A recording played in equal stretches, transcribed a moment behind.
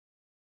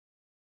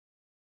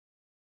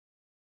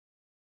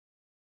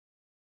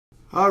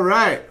All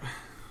right,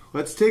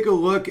 let's take a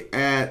look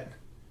at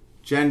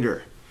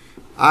gender.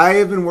 I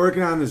have been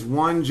working on this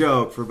one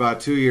joke for about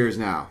 2 years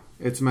now.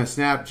 It's my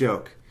Snap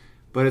joke,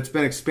 but it's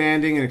been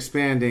expanding and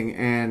expanding.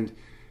 And,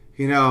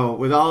 you know,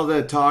 with all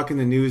the talk in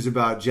the news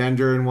about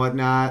gender and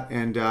whatnot,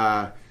 and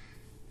I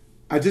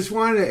just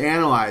wanted to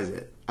analyze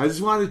it. I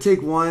just wanted to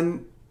take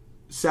one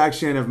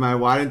section of my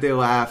Why Didn't They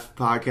Laugh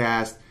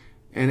podcast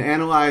and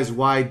analyze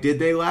why did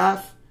they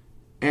laugh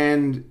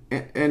and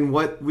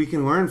what we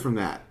can learn from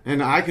that.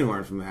 And I can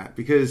learn from that,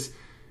 because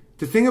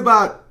the thing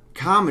about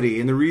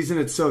comedy and the reason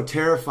it's so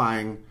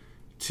terrifying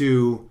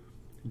to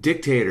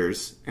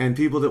dictators and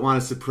people that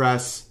want to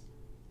suppress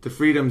the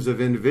freedoms of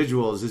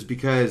individuals is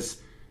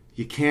because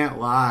you can't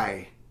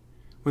lie.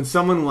 When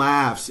someone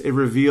laughs, it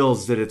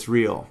reveals that it's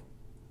real.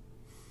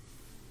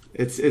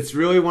 It's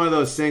really one of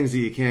those things that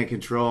you can't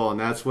control, and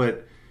that's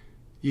what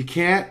you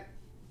can't.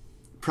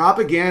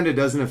 Propaganda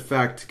doesn't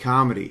affect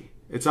comedy.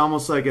 It's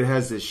almost like it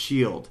has this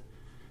shield,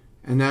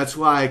 and that's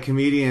why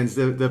comedians,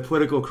 the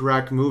political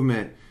correct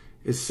movement,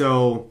 is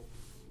so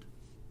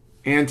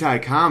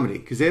anti-comedy,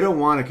 because they don't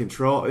want to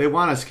control. They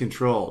want us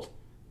controlled,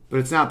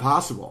 but it's not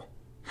possible.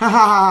 Ha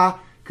ha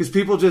ha! Because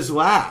people just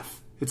laugh.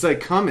 It's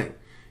like coming.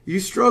 You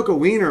stroke a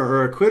wiener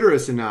or a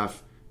clitoris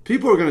enough,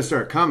 people are going to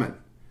start coming.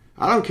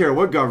 I don't care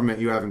what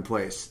government you have in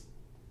place.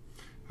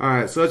 All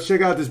right, so let's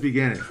check out this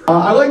beginning.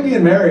 I like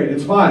being married.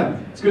 It's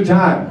fun. It's a good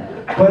time.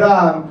 But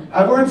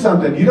I've learned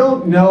something. You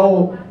don't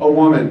know a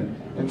woman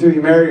until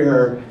you marry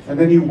her, and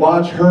then you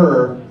watch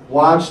her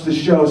watch the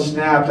show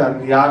Snapped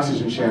on the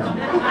Oxygen Channel.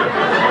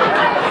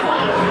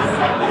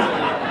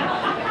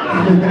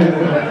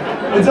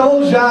 It's a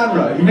whole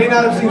genre. You may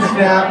not have seen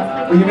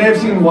Snap, but you may have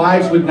seen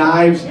Wives with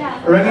Knives,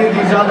 or any of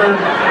these other,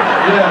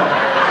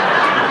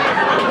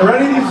 or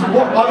any of these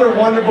other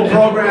wonderful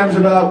programs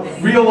about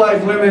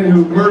real-life women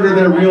who murder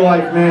their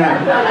real-life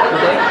man.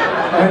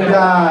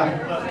 And,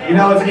 you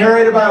know, it's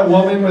narrated by a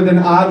woman with an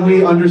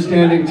oddly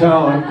understanding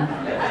tone.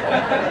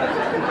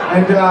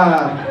 And,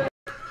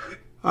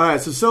 all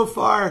right, so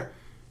far,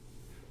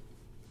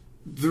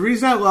 the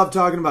reason I love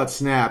talking about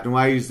Snapped and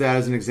why I use that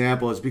as an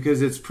example is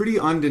because it's pretty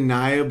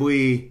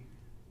undeniably,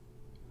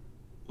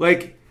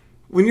 like,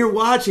 when you're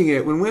watching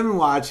it, when women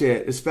watch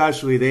it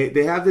especially,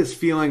 they have this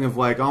feeling of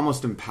like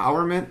almost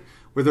empowerment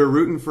where they're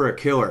rooting for a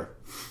killer.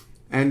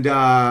 And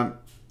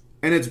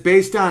it's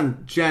based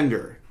on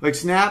gender. Like,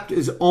 Snapped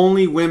is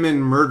only women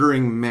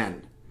murdering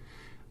men.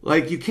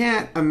 Like, you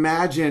can't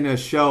imagine a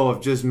show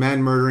of just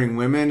men murdering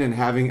women and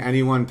having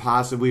anyone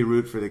possibly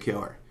root for the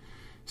killer.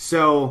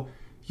 So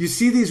you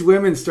see these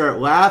women start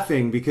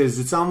laughing because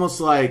it's almost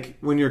like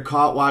when you're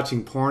caught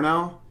watching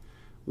porno,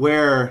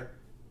 where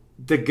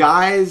the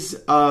guise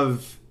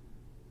of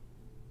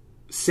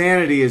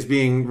sanity is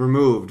being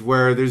removed,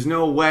 where there's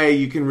no way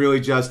you can really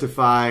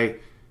justify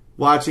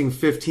watching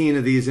 15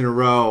 of these in a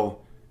row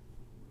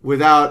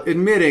without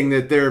admitting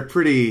that they're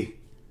pretty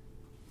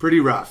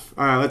rough.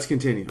 All right, let's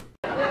continue.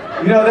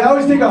 you know, they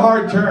always take a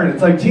hard turn.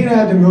 It's like Tina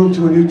had to move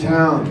to a new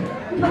town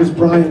because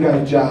Brian got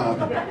a job,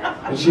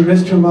 and she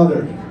missed her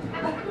mother.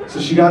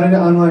 So she got into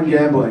online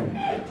gambling,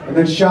 and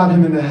then shot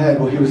him in the head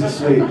while he was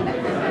asleep.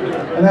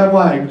 And I'm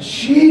like,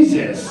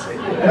 Jesus!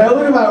 And I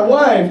look at my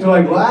wife to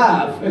like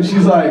laugh, and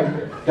she's like,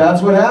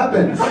 that's what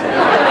happens.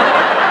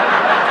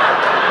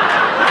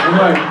 I'm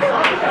like,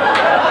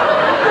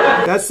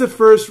 that's the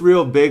first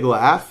real big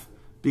laugh,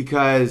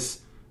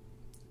 because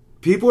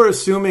people are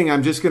assuming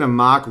I'm just going to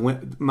mock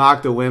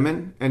the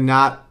women and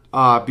not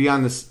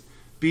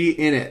be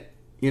in it,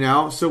 you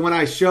know? So when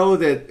I show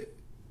that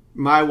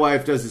my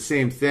wife does the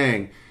same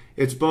thing,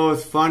 it's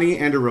both funny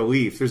and a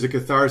relief. There's a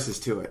catharsis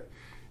to it.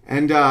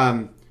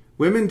 And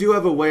women do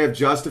have a way of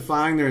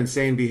justifying their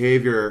insane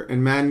behavior,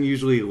 and men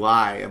usually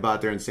lie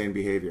about their insane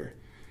behavior.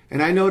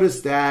 And I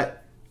noticed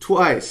that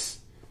twice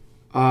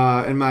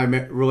in my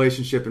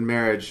relationship and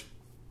marriage.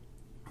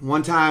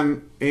 One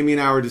time, Amy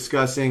and I were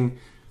discussing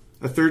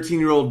a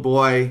 13-year-old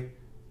boy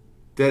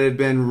that had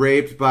been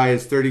raped by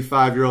his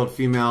 35-year-old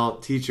female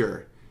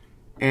teacher.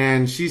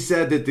 And she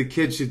said that the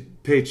kid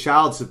should pay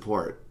child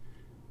support.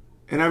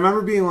 And I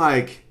remember being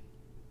like,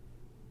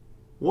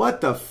 what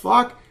the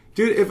fuck?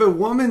 Dude, if a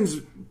woman's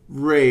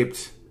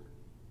raped,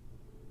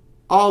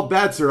 all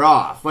bets are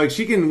off. Like,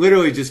 she can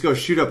literally just go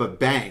shoot up a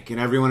bank and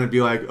everyone would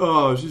be like,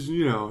 oh, she's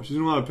in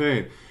a lot of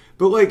pain.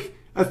 But like,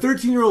 a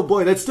 13-year-old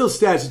boy, that's still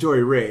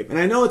statutory rape. And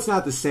I know it's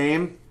not the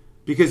same,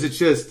 because it's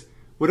just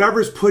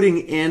whatever's putting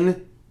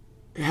in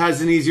has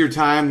an easier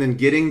time than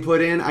getting put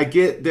in. I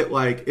get that,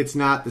 like, it's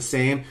not the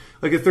same.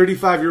 Like, a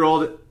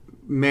 35-year-old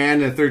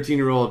man and a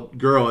 13-year-old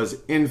girl is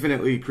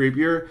infinitely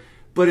creepier,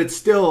 but it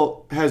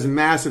still has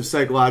massive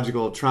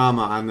psychological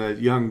trauma on the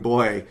young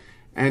boy.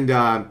 And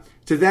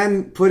to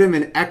then put him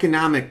in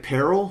economic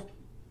peril.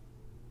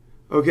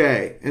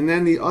 Okay, and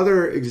then the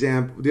other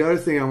example, the other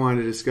thing I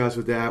wanted to discuss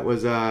with that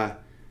was,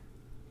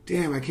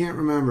 damn, I can't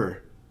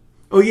remember.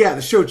 Oh yeah,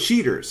 the show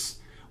Cheaters,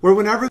 where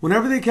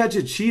whenever they catch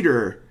a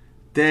cheater,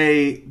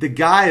 the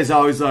guy is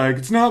always like,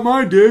 it's not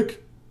my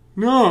dick.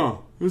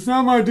 No, It's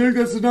not my dick,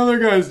 that's another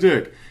guy's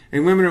dick.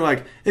 And women are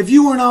like, if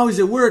you weren't always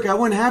at work, I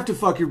wouldn't have to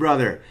fuck your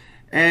brother.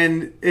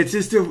 And it's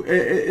just,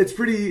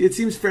 it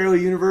seems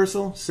fairly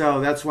universal. So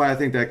that's why I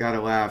think that got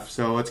a laugh.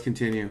 So let's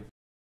continue.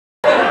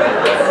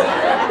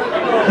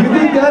 You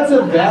think that's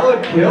a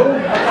valid kill?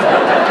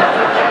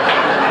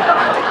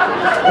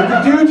 Like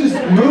the dude just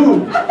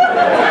moved.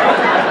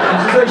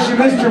 And she's like, she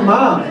missed her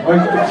mom.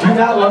 Like, do you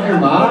not love your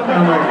mom? And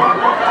I'm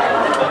like,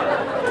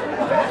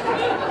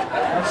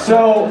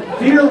 so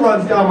fear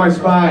runs down my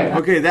spine.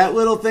 Okay, that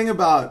little thing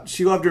about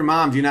she loved her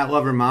mom, do you not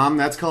love her mom?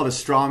 That's called a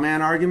straw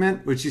man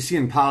argument, which you see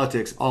in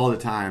politics all the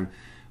time,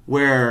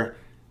 where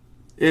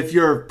if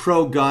you're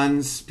pro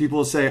guns, people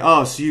will say,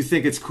 oh, so you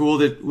think it's cool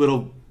that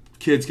little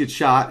kids get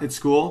shot at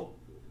school?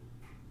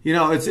 You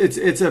know,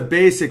 it's a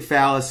basic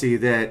fallacy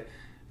that,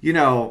 you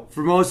know,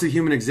 for most of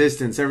human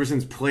existence, ever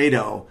since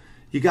Plato,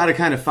 you got to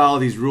kind of follow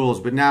these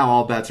rules, but now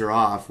all bets are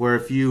off. Where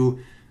if you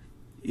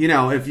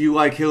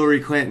like Hillary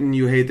Clinton,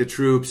 you hate the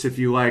troops. If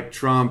you like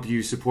Trump,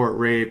 you support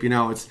rape. You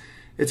know,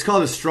 it's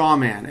called a straw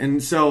man.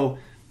 And so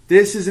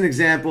this is an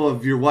example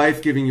of your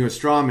wife giving you a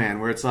straw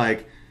man, where it's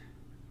like,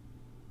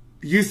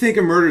 you think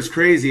a murder's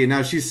crazy, and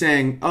now she's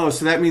saying, oh,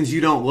 so that means you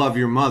don't love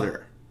your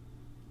mother.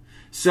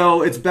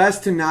 So it's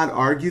best to not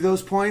argue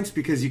those points,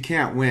 because you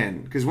can't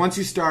win. Because once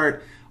you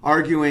start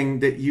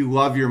arguing that you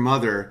love your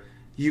mother,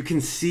 you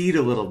concede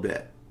a little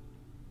bit,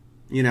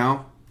 you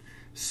know?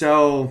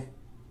 So,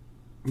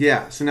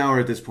 yeah, so now we're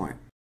at this point.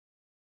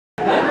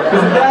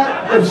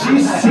 Because if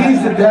she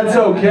sees that that's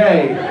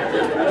okay,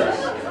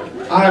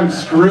 I'm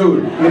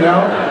screwed, you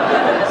know?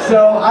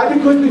 So I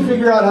can quickly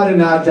figure out how to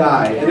not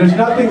die. And there's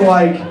nothing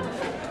like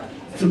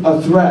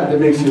a threat that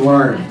makes you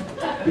learn.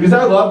 Because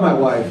I love my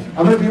wife.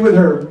 I'm going to be with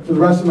her for the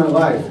rest of my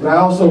life. But I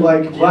also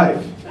like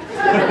life.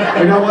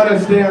 Like, I want to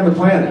stay on the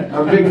planet.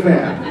 I'm a big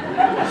fan.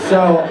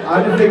 So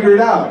I had to figure it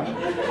out.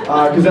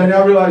 Because I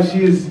now realize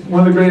she is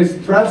one of the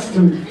greatest threats to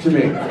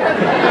me. And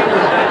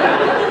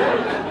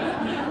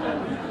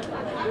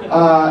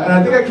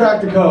I think I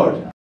cracked the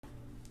code.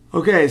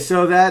 Okay,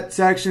 so that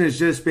section is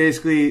just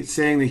basically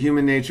saying the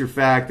human nature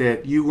fact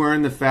that you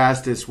learn the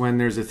fastest when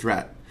there's a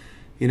threat.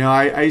 You know,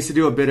 I used to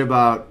do a bit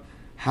about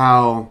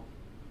how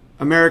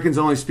Americans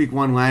only speak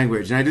one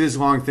language. And I did this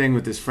long thing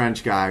with this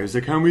French guy. He was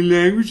like, how many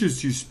languages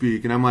do you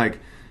speak? And I'm like,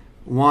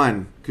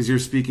 one, because you're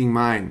speaking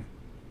mine.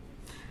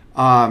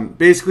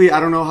 Basically, I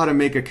don't know how to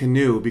make a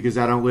canoe because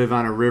I don't live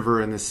on a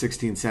river in the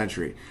 16th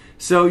century.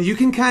 So you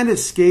can kind of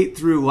skate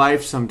through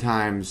life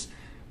sometimes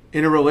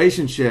in a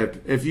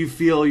relationship if you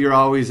feel you're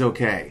always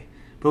okay.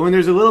 But when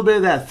there's a little bit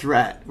of that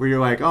threat where you're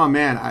like, oh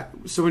man,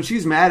 so when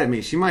she's mad at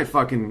me, she might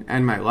fucking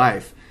end my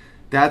life.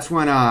 That's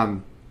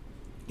when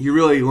you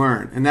really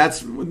learn. And that's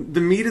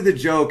the meat of the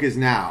joke is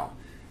now.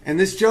 And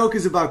this joke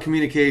is about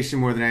communication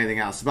more than anything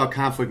else. It's about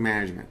conflict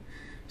management.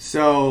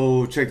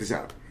 So check this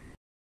out.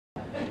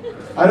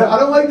 I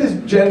don't like this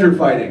gender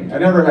fighting. I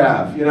never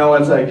have. You know,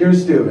 it's like, you're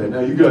stupid.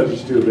 No, you guys are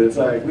stupid. It's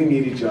like, we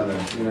need each other,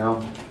 you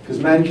know? Because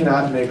men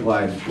cannot make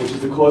life, which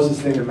is the closest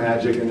thing to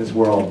magic in this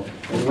world.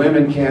 And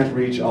women can't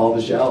reach all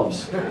the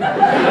shelves.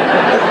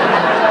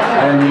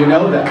 And you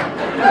know that.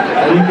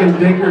 And you can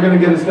think you're going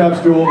to get a step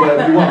stool,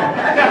 but you won't.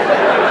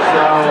 So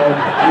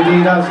you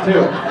need us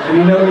too. And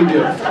you know you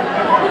do.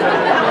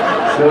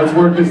 So let's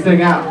work this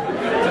thing out.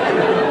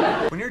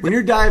 When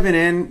you're diving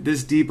in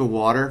this deep of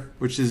water,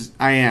 which is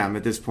I am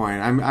at this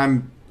point,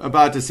 I'm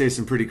about to say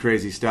some pretty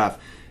crazy stuff.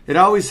 It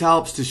always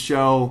helps to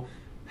show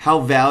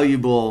how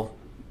valuable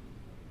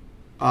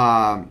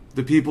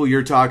the people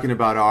you're talking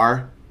about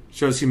are.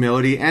 Shows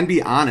humility and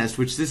be honest,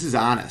 which this is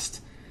honest.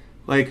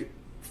 Like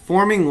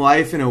forming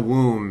life in a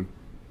womb,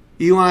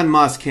 Elon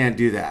Musk can't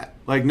do that.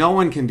 Like no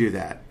one can do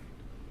that.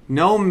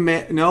 No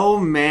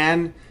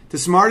man, the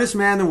smartest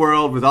man in the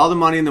world with all the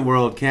money in the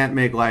world can't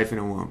make life in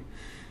a womb.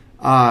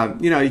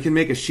 You know, you can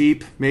make a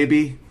sheep,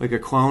 maybe, like a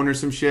clone or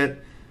some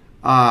shit,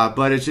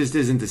 but it just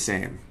isn't the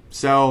same.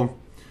 So,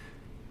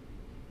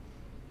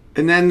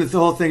 and then the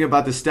whole thing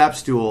about the step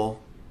stool,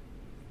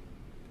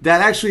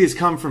 that actually has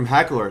come from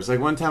hecklers.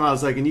 Like one time I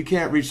was like, and you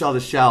can't reach all the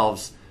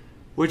shelves,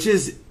 which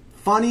is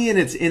funny in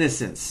its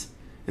innocence.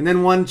 And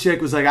then one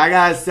chick was like, I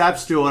got a step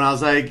stool, and I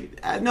was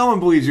like, no one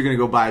believes you're going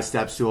to go buy a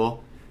step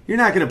stool. You're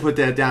not going to put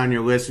that down on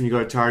your list when you go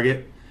to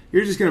Target.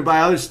 You're just going to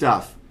buy other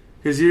stuff.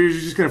 Because you're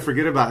just going to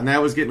forget about it. And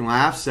that was getting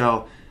laughs,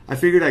 so I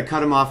figured I'd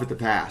cut him off at the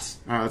pass.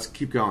 All right, let's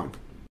keep going.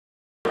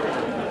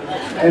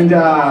 And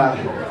I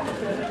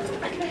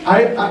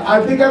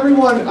think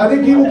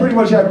people pretty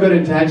much have good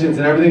intentions,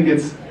 and everything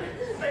gets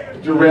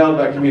derailed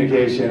by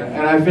communication.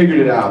 And I figured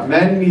it out.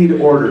 Men need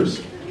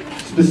orders.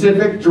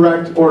 Specific,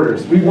 direct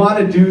orders. We want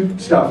to do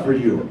stuff for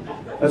you.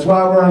 That's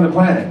why we're on the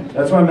planet.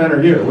 That's why men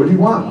are here. What do you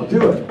want? I'll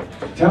do it.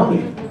 Tell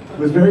me.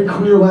 With very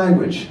clear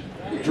language.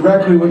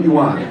 Directly what you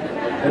want.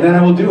 And then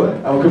I will do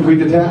it. I will complete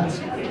the task.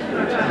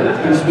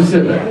 Be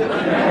specific.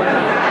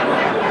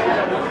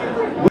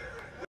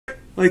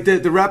 Like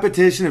the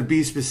repetition of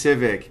be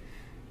specific,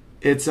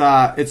 it's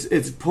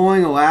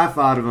pulling a laugh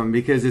out of them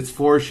because it's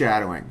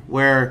foreshadowing.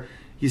 Where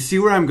you see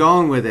where I'm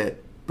going with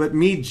it, but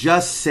me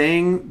just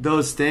saying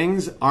those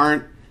things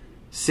aren't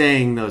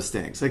saying those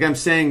things. Like I'm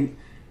saying,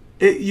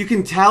 you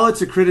can tell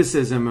it's a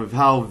criticism of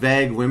how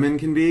vague women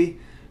can be,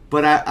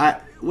 but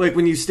I like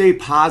when you stay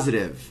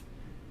positive,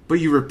 but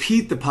you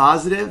repeat the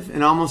positive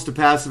in almost a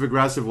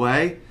passive-aggressive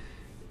way,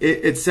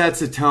 it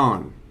sets a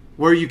tone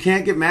where you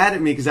can't get mad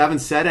at me because I haven't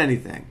said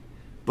anything,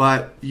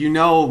 but you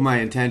know my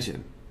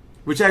intention,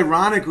 which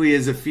ironically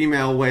is a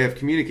female way of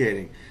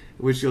communicating,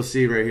 which you'll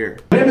see right here.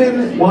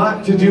 Women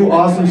want to do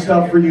awesome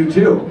stuff for you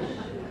too,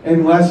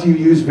 unless you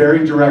use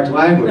very direct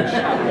language.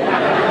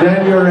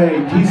 Then you're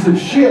a piece of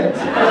shit.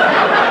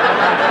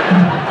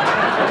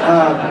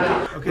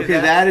 Okay,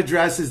 that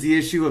addresses the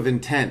issue of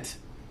intent,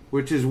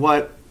 which is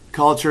what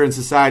culture and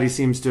society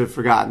seems to have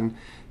forgotten.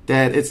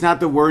 That it's not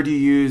the word you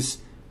use,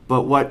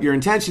 but what your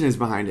intention is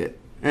behind it.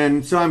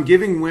 And so I'm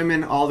giving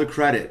women all the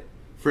credit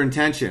for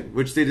intention,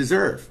 which they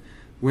deserve.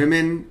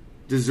 Women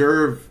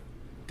deserve,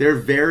 they're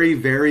very,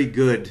 very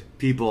good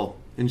people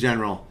in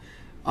general.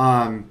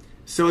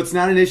 So it's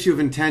not an issue of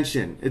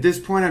intention. At this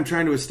point, I'm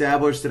trying to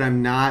establish that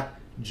I'm not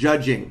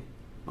judging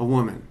a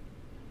woman,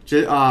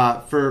 so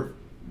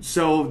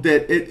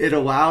that it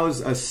allows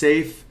a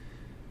safe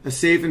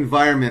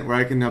environment where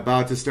I can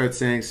about to start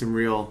saying some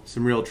real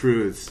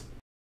truths.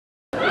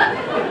 I'll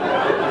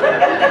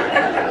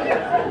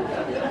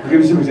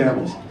give you some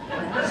examples.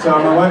 So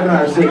my wife and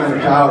I are sitting on the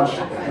couch,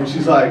 and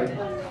she's like,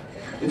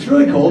 "It's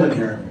really cold in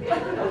here."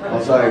 I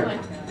was like,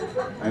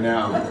 "I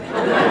know."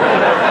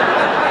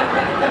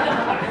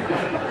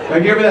 I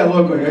gave her that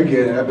look like, I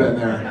get it, I've been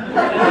there.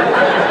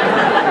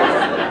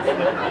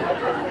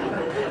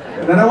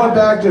 And then I went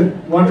back to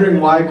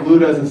wondering why glue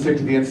doesn't stick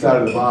to the inside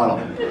of the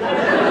bottle.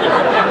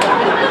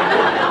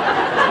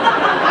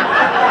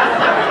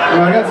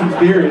 I got some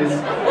theories.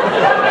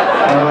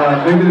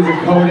 Maybe there's a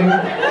coating.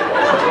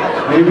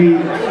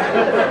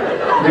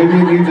 Maybe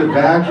it needs a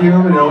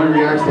vacuum and it only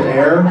reacts to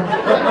air.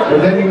 But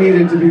then you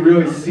need it to be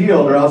really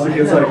sealed or else it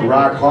gets like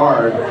rock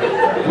hard.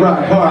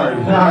 Rock hard.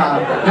 Now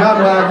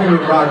I'm laughing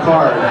at rock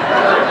hard.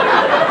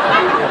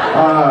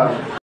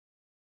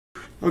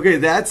 Okay,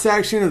 that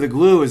section of the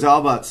glue is all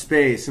about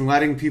space and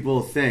letting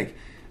people think.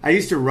 I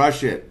used to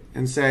rush it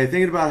and say,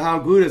 thinking about how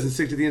glue doesn't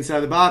stick to the inside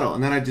of the bottle,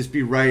 and then I'd just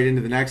be right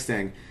into the next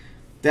thing.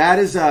 That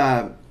is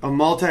a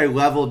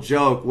multi-level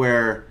joke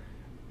where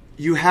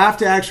you have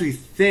to actually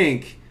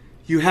think,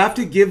 you have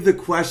to give the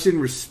question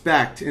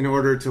respect in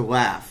order to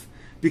laugh.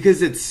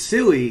 Because it's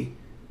silly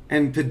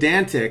and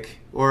pedantic,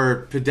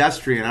 or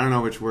pedestrian, I don't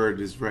know which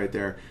word is right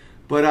there,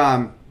 but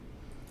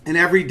and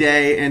every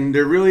day, and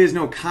there really is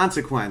no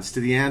consequence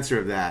to the answer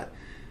of that.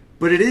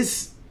 But it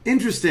is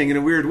interesting in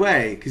a weird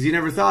way, because you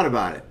never thought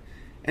about it.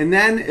 And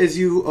then as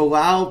you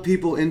allow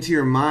people into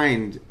your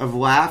mind of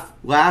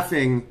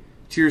laughing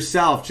to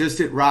yourself just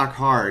at rock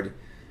hard,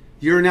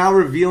 you're now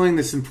revealing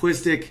the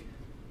simplistic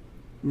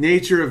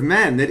nature of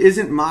men that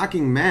isn't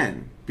mocking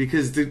men,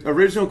 because the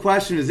original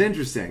question is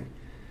interesting.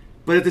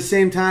 But at the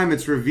same time,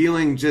 it's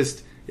revealing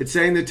just, it's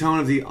setting the tone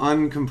of the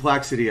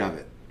uncomplexity of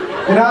it.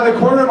 And out of the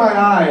corner of my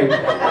eye,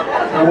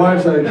 my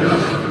wife's like, and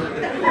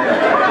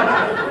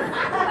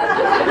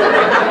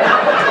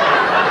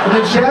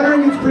the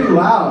chattering is pretty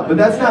loud, but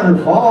that's not her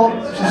fault.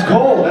 She's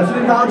cold. That's an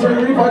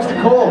involuntary reflex to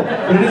cold.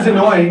 But it is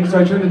annoying, so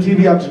I turn the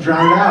TV up to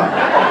drown it out.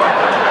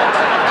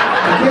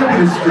 I can't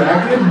be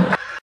distracted.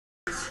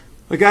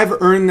 Like,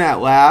 I've earned that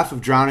laugh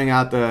of drowning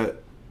out the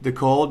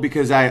cold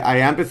because I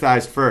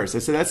empathized first. I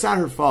said, that's not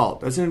her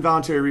fault. That's an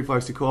involuntary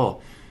reflex to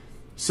cold.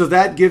 So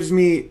that gives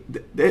me,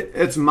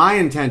 it's my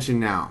intention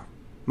now.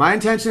 My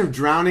intention of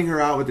drowning her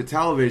out with the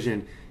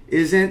television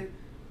isn't,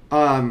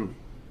 it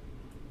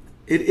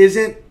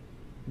isn't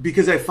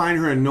because I find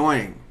her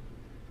annoying.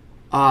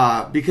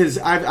 Because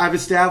I've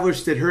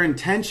established that her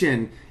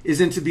intention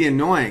isn't to be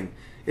annoying.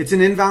 It's an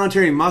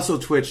involuntary muscle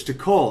twitch to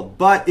cold,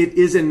 but it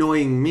is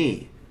annoying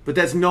me. But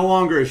that's no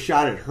longer a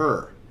shot at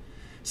her.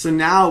 So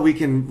now we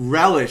can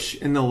relish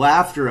in the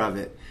laughter of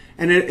it.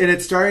 And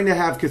it's starting to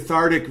have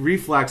cathartic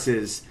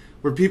reflexes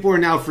where people are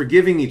now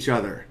forgiving each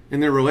other in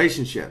their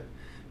relationship.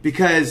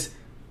 Because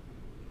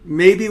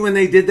maybe when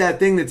they did that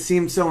thing that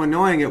seemed so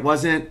annoying, it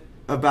wasn't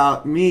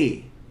about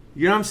me.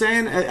 You know what I'm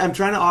saying? I'm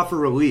trying to offer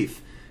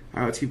relief. All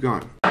right, let's keep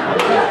going.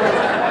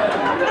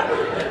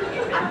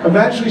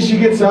 Eventually she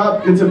gets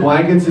up, gets a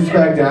blanket, sits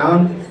back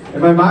down. In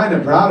my mind,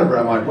 I'm proud of her.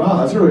 I'm like, wow,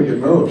 that's a really good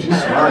move. She's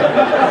smart.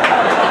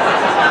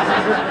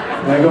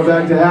 And I go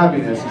back to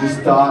happiness, just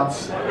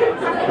thoughts.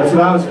 That's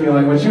what I was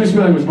feeling. What she was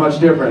feeling was much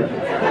different.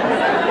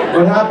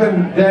 What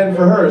happened then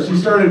for her, she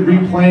started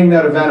replaying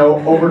that event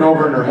over and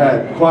over in her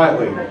head,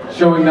 quietly,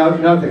 showing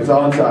nothing, it's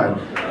all inside.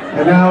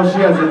 And now she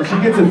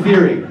gets a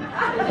theory.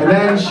 And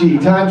then she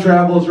time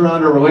travels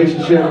around her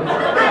relationship,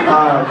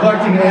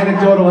 collecting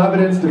anecdotal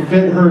evidence to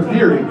fit her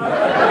theory.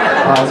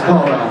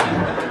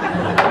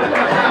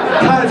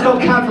 It's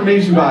called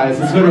confirmation bias,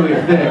 it's literally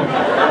a thing.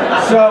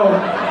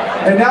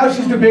 And now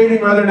she's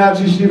debating whether or not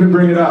she should even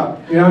bring it up.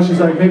 You know, she's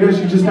like, maybe I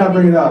should just not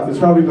bring it up. It's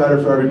probably better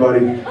for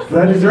everybody, but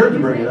I deserve to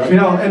bring it up. You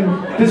know,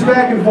 and this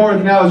back and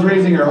forth now is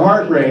raising her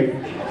heart rate.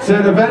 So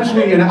that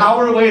eventually, an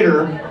hour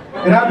later,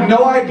 and I have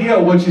no idea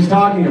what she's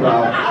talking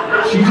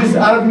about. She just,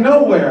 out of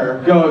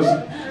nowhere, goes,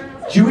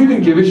 "Do you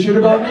even give a shit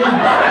about me?"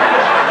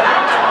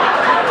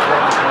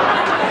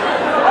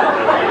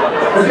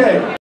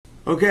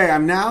 Okay,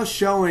 I'm now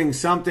showing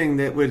something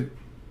that would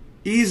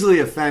easily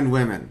offend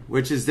women,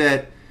 which is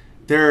that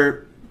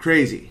they're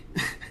crazy.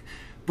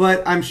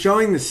 But I'm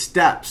showing the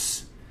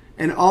steps,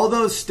 and all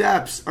those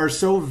steps are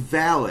so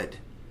valid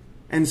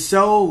and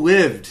so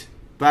lived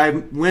by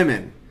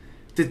women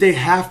that they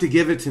have to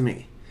give it to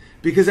me,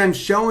 because I'm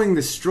showing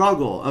the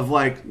struggle of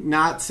like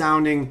not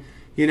sounding,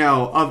 you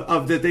know,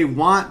 of that they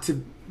want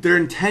to, their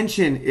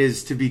intention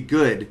is to be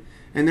good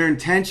and their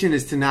intention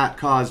is to not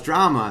cause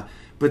drama,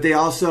 but they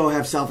also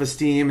have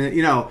self-esteem, and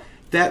you know,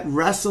 that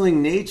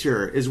wrestling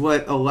nature is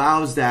what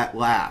allows that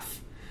laugh.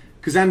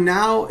 Because I'm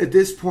now at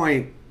this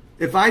point,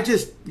 if I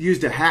just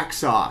used a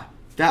hacksaw,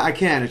 that I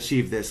can't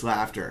achieve this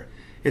laughter.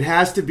 It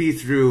has to be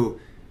through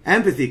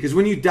empathy, because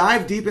when you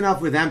dive deep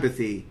enough with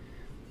empathy,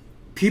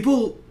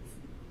 people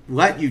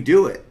let you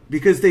do it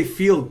because they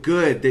feel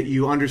good that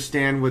you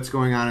understand what's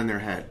going on in their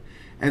head.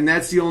 And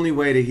that's the only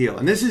way to heal.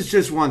 And this is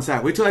just one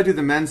side. Wait till I do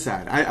the men's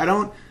side. I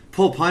don't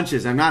pull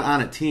punches. I'm not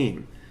on a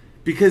team.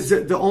 Because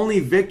the only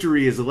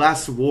victory is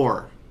less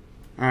war.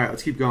 All right,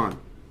 let's keep going.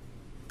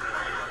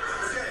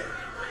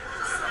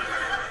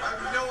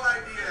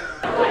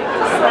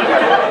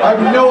 I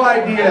have no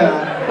idea.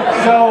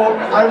 So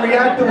I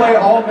react the way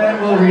all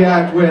men will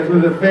react,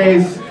 with a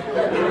face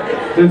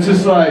that's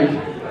just like,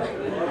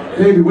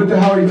 "Baby, what the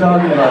hell are you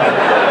talking about?"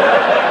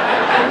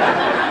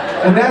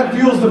 And that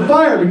fuels the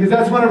fire, because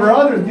that's one of her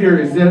other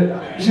theories.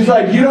 That she's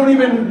like, "You don't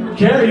even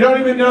care. You don't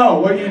even know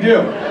what you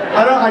do."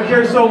 I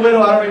care so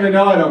little, I don't even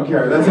know I don't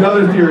care. That's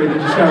another theory that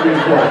just got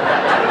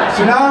reinforced.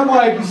 So now I'm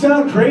like, "You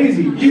sound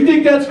crazy. You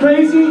think that's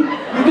crazy?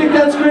 You think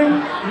that's crazy?"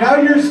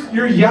 Now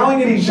you're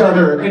yelling at each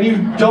other and you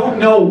don't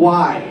know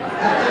why.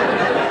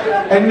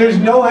 And there's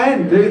no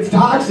end. It's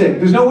toxic.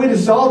 There's no way to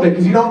solve it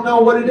because you don't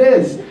know what it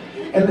is.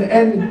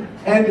 And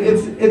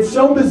it's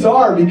so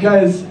bizarre,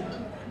 because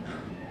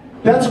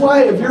that's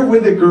why if you're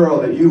with a girl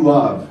that you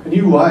love and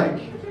you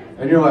like,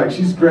 and you're like,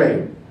 "She's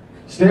great,"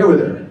 stay with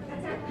her.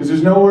 Because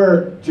there's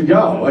nowhere to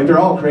go. Like, they're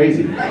all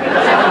crazy.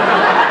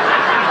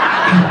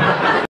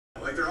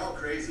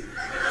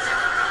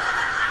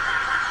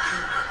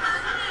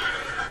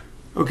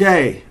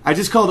 Okay, I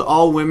just called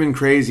all women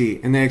crazy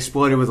and they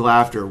exploded with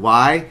laughter.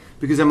 Why?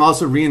 Because I'm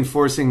also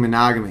reinforcing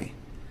monogamy.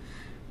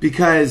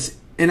 Because,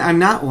 and I'm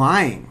not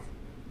lying.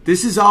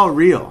 This is all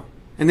real.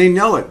 And they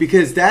know it,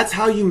 because that's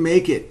how you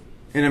make it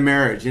in a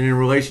marriage, in a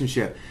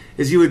relationship,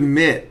 is you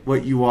admit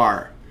what you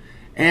are.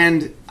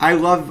 And I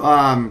love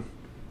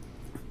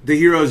The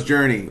Hero's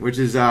Journey, which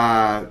is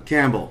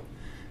Campbell.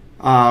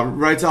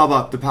 Writes all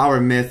about the power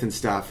of myth and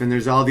stuff. And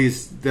there's all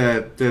these,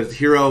 the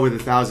hero with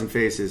 1,000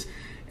 faces.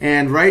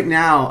 And right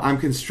now I'm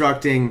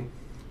constructing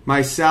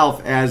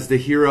myself as the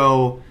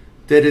hero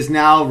that is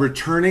now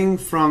returning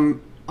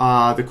from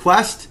the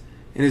quest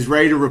and is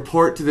ready to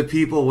report to the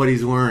people what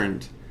he's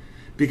learned.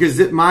 Because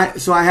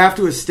so I have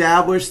to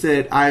establish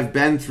that I've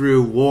been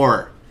through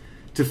war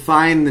to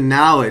find the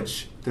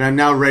knowledge that I'm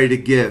now ready to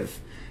give.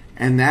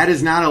 And that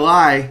is not a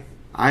lie.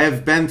 I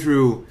have been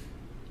through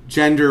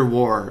gender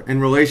war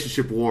and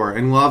relationship war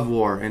and love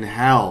war and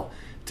hell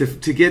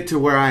to get to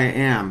where I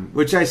am.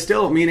 Which me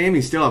and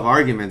Amy still have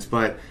arguments,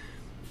 but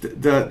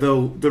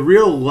the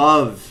real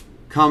love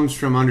comes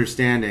from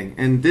understanding.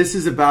 And this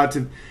is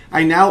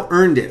I now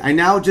earned it. I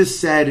now just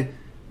said,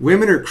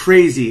 women are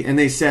crazy, and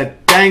they said,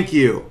 "Thank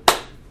you."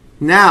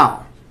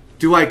 Now,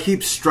 do I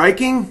keep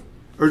striking,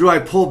 or do I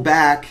pull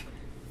back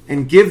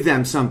and give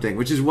them something?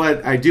 Which is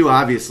what I do,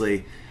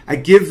 obviously. I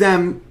give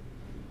them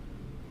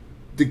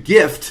the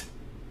gift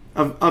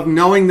of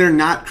knowing they're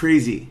not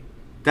crazy.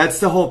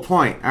 That's the whole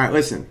point. All right,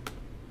 listen.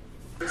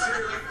 The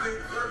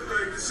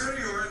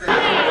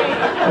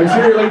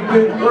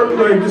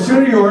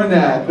sooner you earn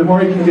that, the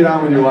more you can get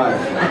on with your life.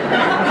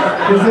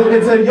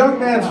 It's a young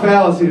man's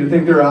fallacy to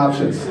think there are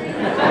options.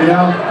 You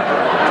know?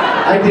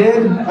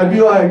 I'd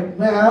be like,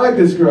 "Man, I like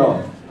this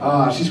girl.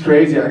 Oh, she's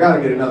crazy. I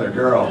gotta get another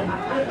girl."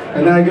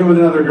 And then I get with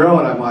another girl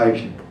and I'm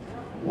like,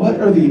 "What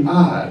are the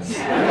odds?"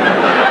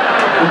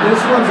 But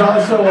this one's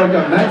also like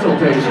a mental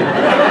patient.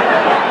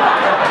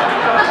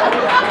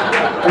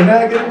 And then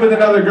I get with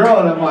another girl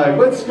and I'm like,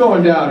 "What's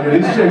going down here?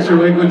 These chicks are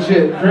liquid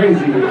shit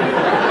crazy."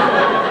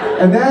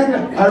 And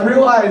then I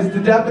realized the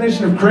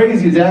definition of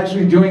crazy is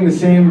actually doing the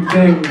same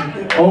thing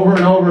over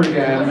and over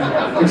again,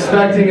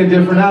 expecting a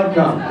different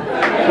outcome,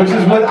 which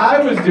is what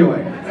I was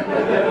doing.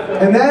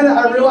 And then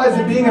I realized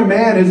that being a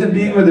man isn't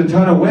being with a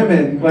ton of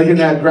women, like in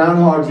that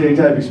Groundhog's Day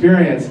type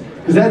experience,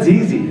 because that's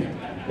easy.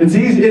 It's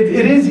easy.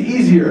 It is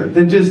easier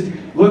than just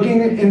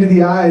looking into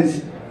the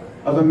eyes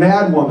of a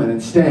mad woman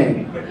and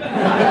staying.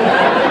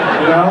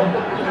 You know?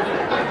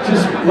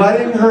 Just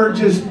letting her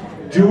just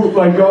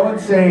go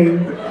insane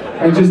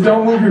and just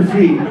don't move your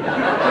feet.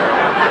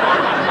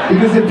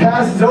 Because it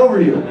passes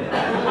over you.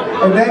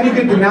 And then you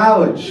get the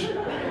knowledge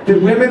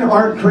that women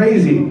aren't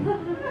crazy.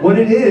 What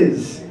it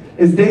is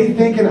they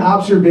think an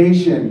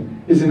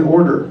observation is an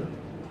order.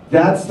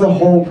 That's the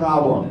whole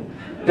problem.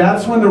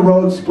 That's when the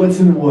road splits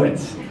in the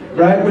woods,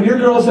 right? When your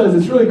girl says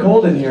it's really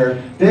cold in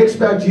here, they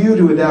expect you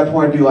to at that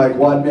point be like,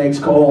 what makes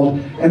cold?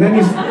 And then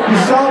you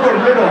solve a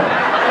riddle.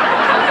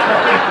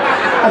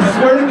 I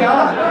swear to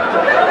God.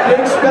 They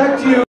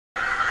expect you.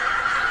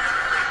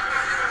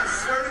 I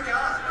swear to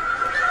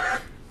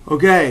God.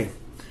 Okay,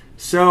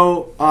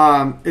 so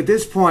at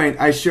this point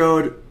I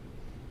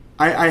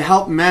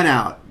helped men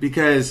out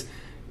because,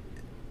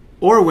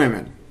 or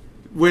women,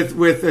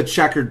 with a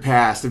checkered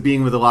past of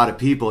being with a lot of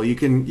people. You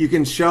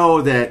can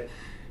show that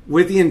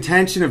with the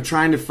intention of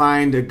trying to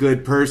find a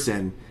good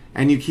person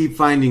and you keep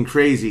finding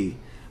crazy,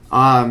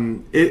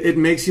 it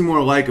makes you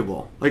more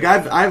likable. Like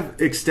I've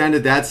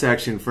extended that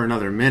section for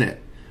another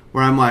minute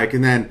where I'm like,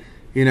 and then,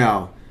 you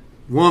know,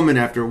 woman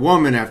after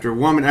woman after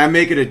woman. And I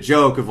make it a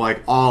joke of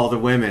like all the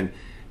women.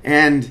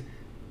 And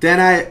then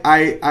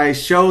I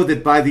show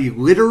that by the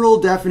literal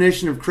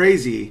definition of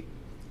crazy,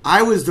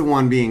 I was the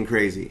one being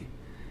crazy.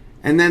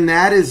 And then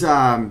that is,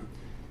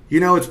 you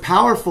know, it's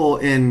powerful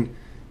in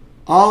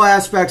all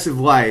aspects of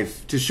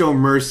life to show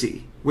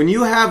mercy. When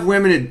you have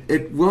women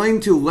willing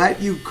to let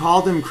you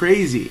call them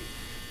crazy,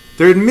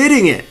 they're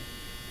admitting it.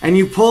 And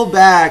you pull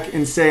back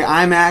and say,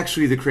 I'm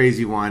actually the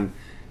crazy one.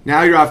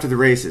 Now you're off to the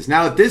races.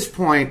 Now at this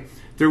point,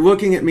 they're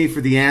looking at me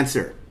for the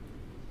answer.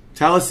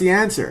 Tell us the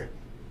answer.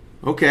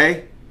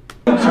 Okay.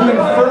 To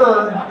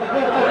infer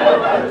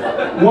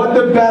what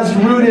the best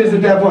route is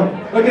at that point.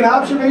 Like an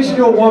observation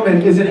to a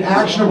woman is an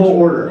actionable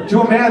order.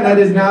 To a man, that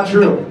is not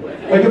true.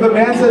 Like if a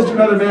man says to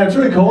another man, it's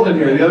really cold in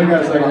here, the other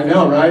guy's like, I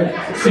know, right?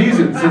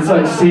 Seasons. It's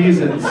like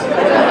seasons.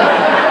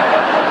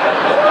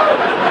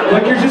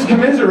 Like you're just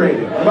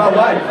commiserating about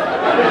life.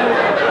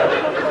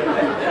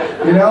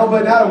 You know,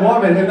 but not a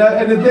woman.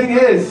 And the thing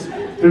is,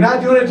 they're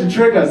not doing it to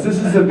trick us. This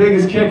is the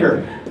biggest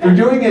kicker. They're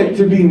doing it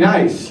to be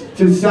nice,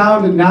 to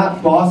sound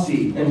not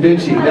bossy and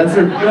bitchy. That's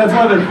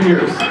one of their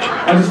fears.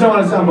 I just don't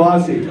want to sound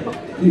bossy.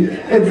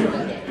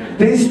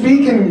 They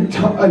speak in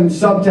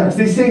subtext.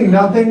 They say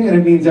nothing and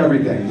it means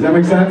everything. Does that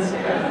make sense?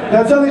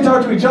 That's how they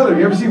talk to each other.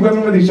 You ever see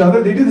women with each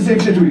other? They do the same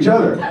shit to each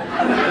other.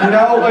 You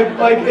know,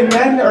 like and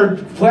men are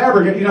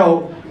flabbergasted. You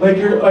know, like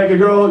you're like a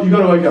girl. You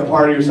go to like a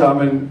party or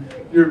something, and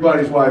your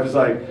buddy's wife is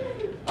like,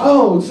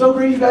 oh, it's so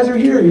great you guys are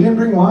here. You didn't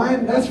bring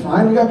wine? That's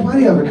fine. We got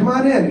plenty of it. Come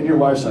on in. And your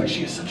wife's like,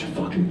 she is such a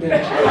fucking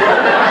bitch.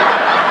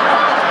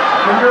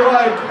 And you're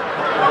like,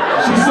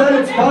 she said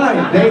it's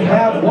fine. They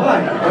have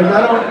wine. Like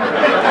I don't.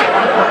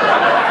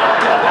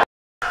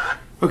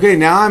 Okay,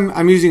 now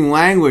I'm using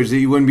language that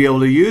you wouldn't be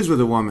able to use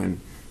with a woman,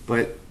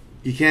 but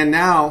you can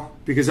now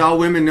because all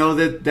women know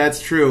that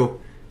that's true.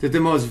 That the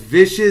most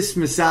vicious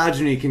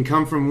misogyny can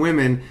come from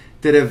women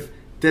that have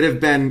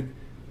been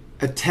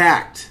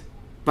attacked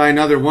by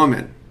another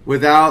woman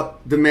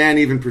without the man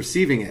even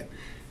perceiving it.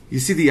 You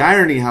see, the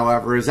irony,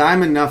 however, is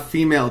I'm enough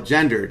female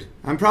gendered.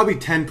 I'm probably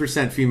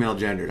 10% female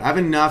gendered. I have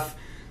enough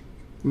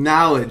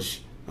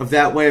knowledge of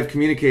that way of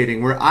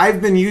communicating where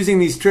I've been using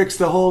these tricks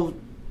the whole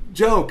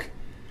joke.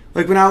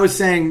 Like when I was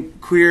saying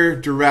queer,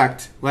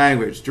 direct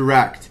language,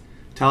 direct.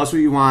 Tell us what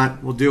you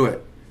want, we'll do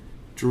it.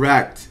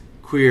 Direct,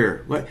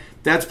 queer.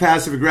 That's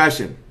passive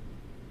aggression.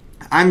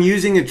 I'm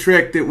using a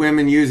trick that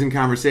women use in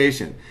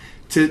conversation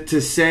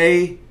to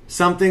say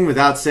something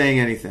without saying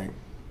anything.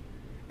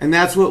 And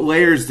that's what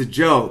layers the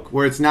joke,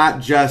 where it's not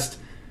just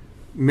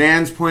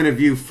man's point of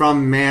view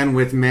from man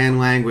with man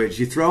language.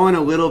 You throw in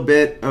a little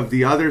bit of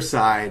the other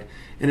side,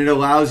 and it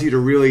allows you to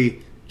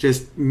really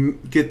just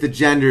get the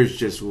genders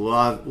just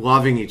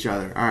loving each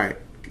other. All right,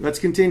 let's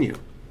continue.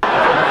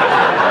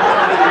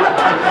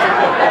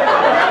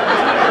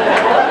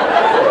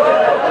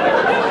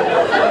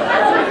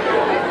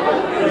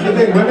 Here's the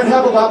thing, women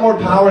have a lot more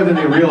power than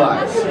they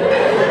realize.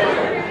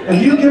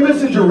 If you give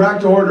us a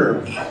direct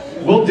order,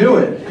 we'll do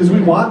it, because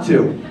we want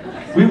to.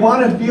 We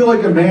want to feel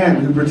like a man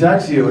who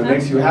protects you and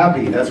makes you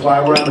happy. That's why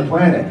we're on the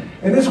planet.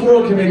 And this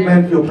world can make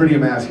men feel pretty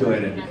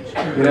emasculated.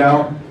 You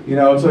know?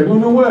 It's like, oh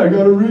no way, I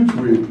got a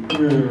retweet.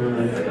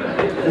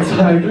 It's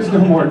like, there's no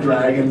more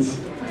dragons.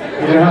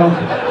 You know?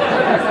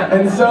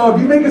 And so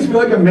if you make us feel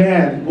like a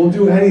man, we'll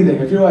do anything.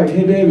 If you're like,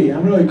 hey baby,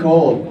 I'm really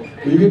cold.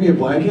 Will you give me a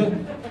blanket?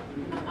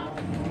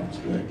 That's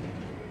good.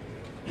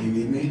 You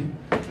need me?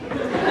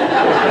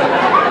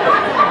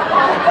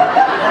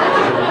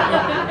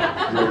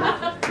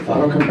 If I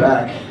don't come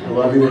back, I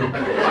love you. And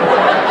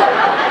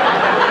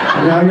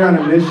now you're on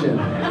a mission.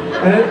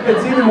 And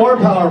it's even more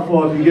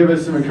powerful if you give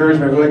us some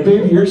encouragement. We're like,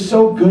 baby, you're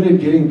so good at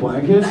getting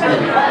blankets.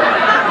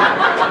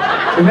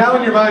 And now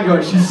in your mind, you're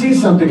like, she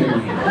sees something in me.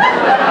 Maybe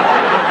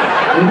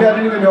I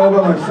didn't even know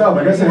about myself.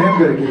 I guess I am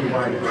good at getting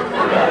blankets.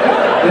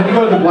 Then you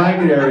go to the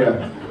blanket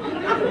area.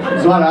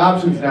 There's a lot of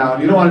options now,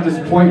 and you don't want to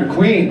disappoint your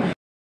queen.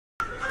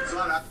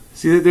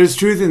 See, there's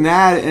truth in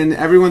that, and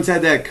everyone's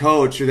had that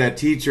coach or that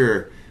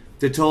teacher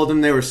that told them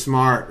they were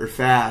smart or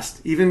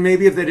fast, even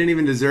maybe if they didn't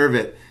even deserve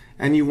it.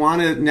 And you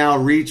want to now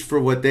reach for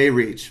what they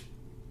reach.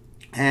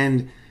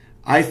 And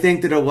I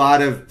think that a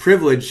lot of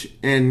privilege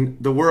in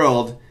the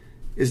world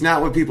is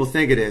not what people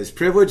think it is.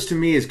 Privilege to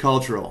me is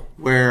cultural,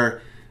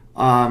 where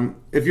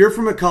If you're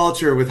from a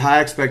culture with high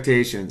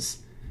expectations,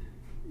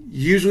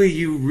 usually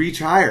you reach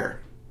higher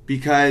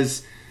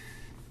because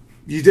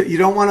you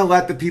don't want to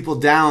let the people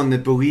down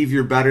that believe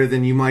you're better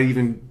than you might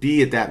even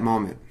be at that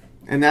moment.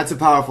 And that's a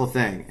powerful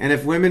thing. And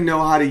if women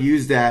know how to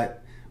use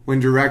that when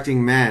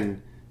directing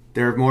men,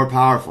 they're more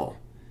powerful.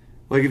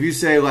 Like if you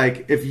say,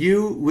 like, if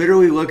you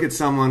literally look at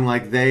someone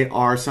like they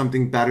are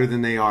something better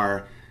than they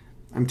are,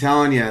 I'm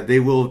telling you, they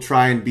will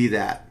try and be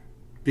that.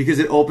 Because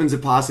it opens a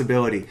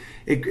possibility.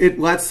 It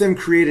lets them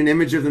create an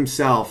image of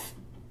themselves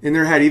in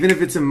their head, even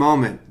if it's a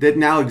moment that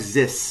now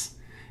exists.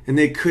 And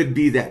they could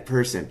be that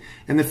person.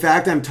 And the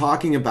fact I'm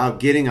talking about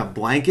getting a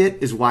blanket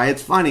is why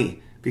it's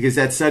funny. Because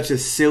that's such a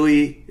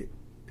silly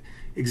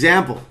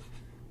example.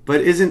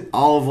 But isn't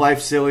all of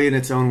life silly in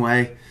its own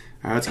way?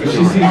 All right, let's keep going.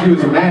 She sees you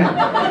as a man.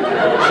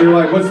 So you're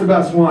like, what's the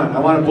best one? I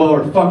want to blow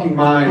her fucking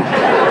mind.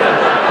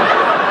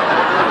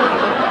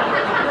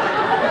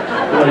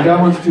 You're like, that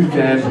one's too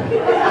thin.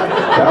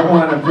 That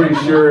one, I'm pretty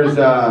sure, is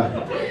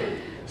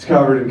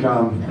covered in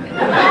cum.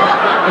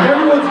 Like,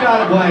 everyone's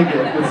got a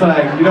blanket. It's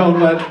like, you don't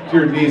let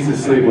your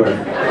nieces sleep with.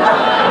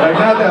 Like,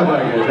 not that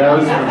blanket. That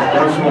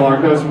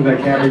was from that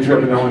camping trip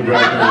and no one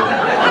dragged me.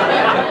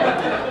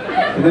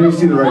 And then you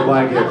see the right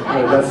blanket.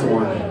 Like, that's the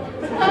one.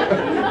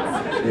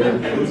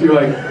 Yeah. You're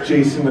like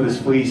Jason with his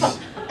fleece.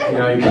 You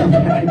know, you come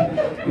back,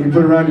 and you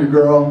put it around your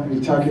girl, and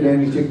you tuck it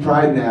in, you take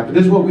pride in that. But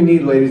this is what we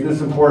need, ladies, and this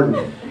is important.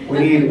 We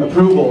need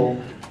approval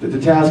that the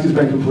task has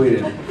been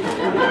completed.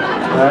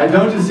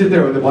 Don't just sit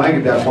there with the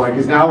blanket at that point,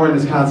 because now we're in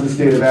this constant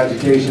state of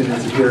agitation and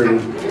insecurity.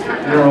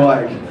 And we're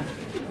like,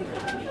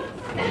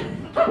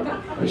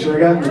 should I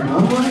got in the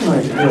cum line?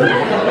 Like,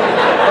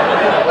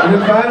 and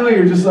then finally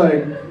you're just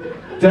like,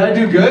 did I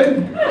do good?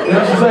 And I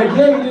was just like,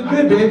 yeah, you did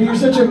good, baby. You're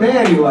such a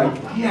man. You're like,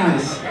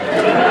 yes.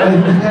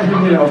 And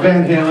then, you know,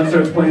 Van Halen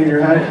starts playing in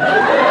your head.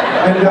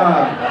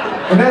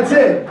 And that's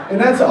it. And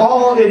that's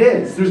all it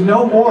is. There's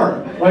no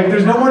more. Like,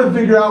 there's no more to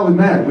figure out with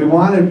men. We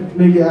want to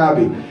make you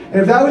happy. And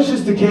if that was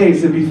just the case,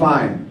 it'd be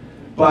fine.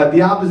 But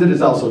the opposite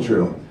is also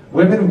true.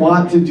 Women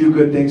want to do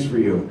good things for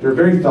you. They're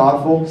very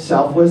thoughtful,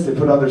 selfless. They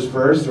put others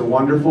first. They're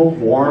wonderful,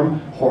 warm,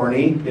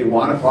 horny. They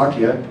want to fuck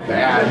you.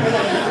 Bad.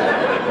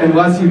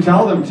 Unless you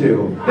tell them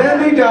to. Then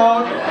they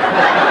don't.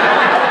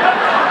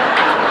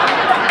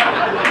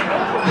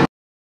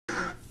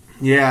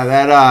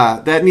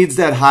 Yeah, that needs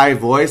that high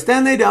voice.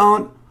 Then they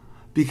don't.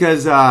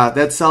 Because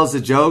that sells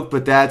the joke,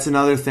 but that's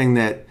another thing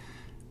that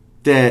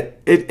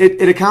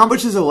it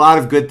accomplishes a lot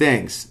of good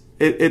things.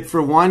 It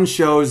for one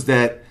shows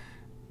that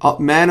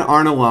men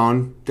aren't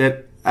alone,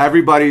 that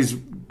everybody's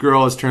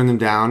girl has turned them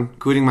down,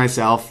 including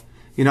myself.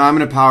 You know, I'm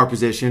in a power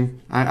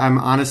position. I'm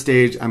on a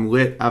stage. I'm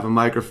lit. I have a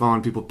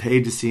microphone. People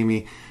paid to see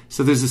me.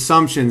 So there's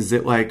assumptions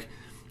that, like,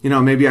 you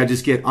know, maybe I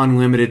just get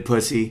unlimited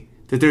pussy.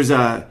 That there's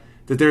a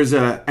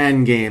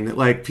end game. That,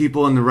 like,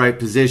 people in the right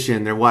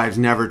position, their wives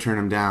never turn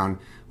them down,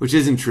 which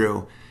isn't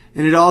true.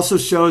 And it also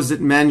shows that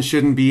men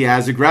shouldn't be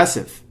as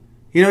aggressive.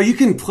 You know, you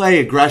can play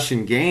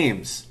aggression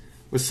games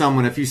with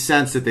someone if you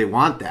sense that they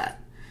want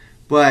that.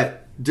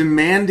 But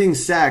demanding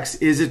sex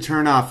is a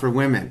turnoff for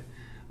women.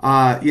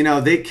 You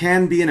know, they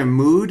can be in a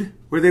mood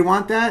where they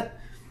want that,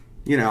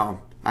 you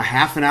know, a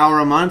half an hour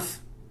a month,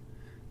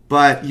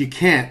 but you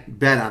can't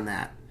bet on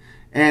that.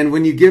 And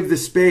when you give the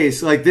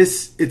space, like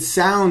this, it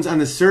sounds on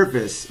the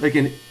surface like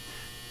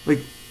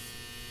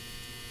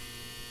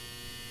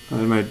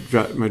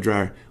my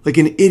dryer, like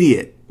an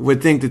idiot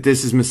would think that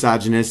this is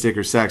misogynistic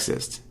or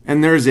sexist.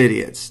 And there's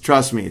idiots.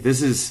 Trust me.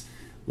 This is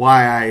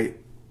why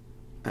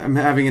I'm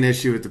having an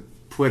issue with the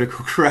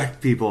political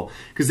correct people,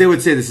 because they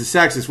would say this is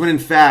sexist, when in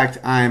fact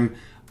I'm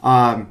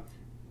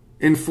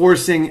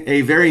enforcing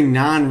a very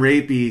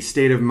non-rapey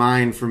state of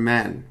mind for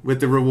men, with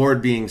the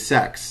reward being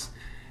sex.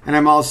 And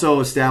I'm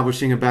also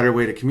establishing a better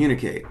way to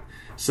communicate.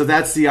 So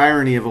that's the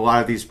irony of a lot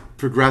of these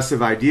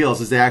progressive ideals,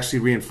 is they actually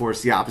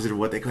reinforce the opposite of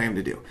what they claim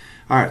to do.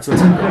 All right, so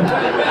let's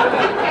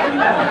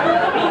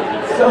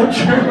So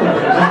true.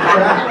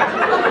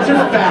 It's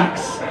just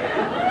facts.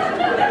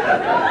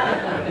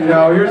 You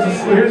know,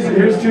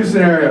 here's two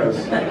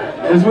scenarios.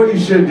 Here's what you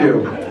should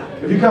do.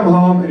 If you come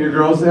home and your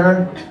girl's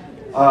there,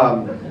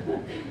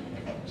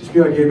 just be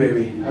like, hey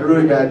baby, I had a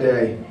really bad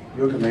day.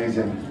 You look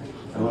amazing.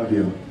 I love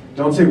you.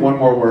 Don't say one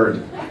more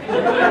word.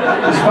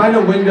 Just find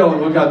a window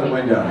and look out the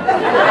window.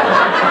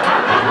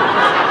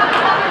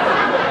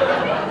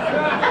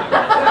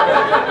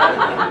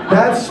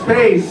 That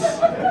space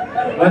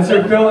lets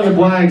her fill in the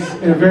blanks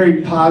in a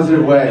very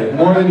positive way,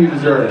 more than you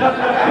deserve.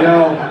 You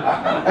know,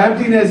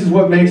 emptiness is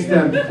what makes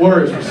them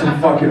flourish for some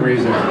fucking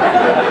reason.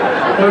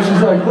 So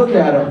she's like, look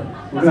at him,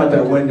 look out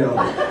that window.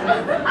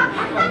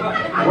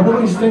 I wonder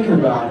what he's thinking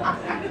about.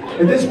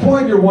 At this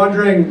point, you're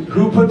wondering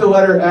who put the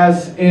letter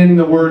S in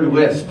the word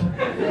lisp. You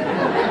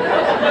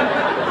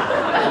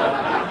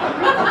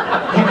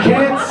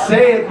can't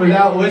say it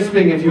without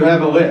lisping if you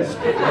have a lisp.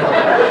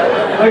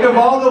 Like, of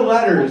all the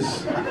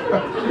letters,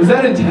 is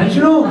that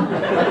intentional?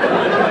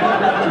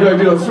 You're like,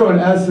 dude, let's throw an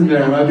S in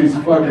there and let these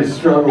fuckers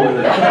struggle with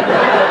it.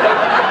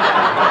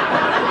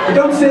 But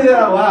don't say that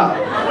out loud.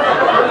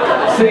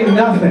 Say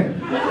nothing.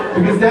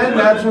 Because then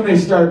that's when they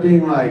start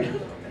being like,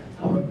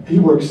 oh, he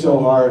works so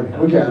hard.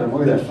 Look at him.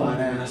 Look at that fine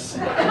ass.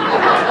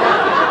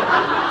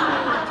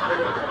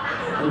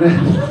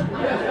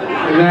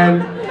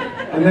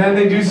 And then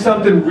they do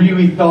something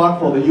really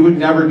thoughtful that you would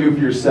never do for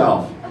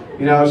yourself.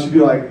 You know, she'd be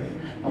like,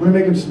 I'm gonna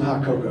make him some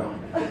hot cocoa.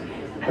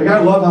 Like, I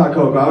love hot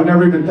cocoa. I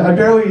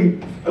barely,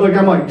 like,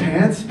 I'm like,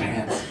 pants?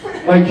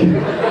 Like,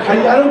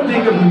 I don't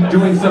think of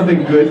doing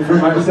something good for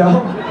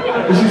myself.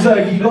 But she's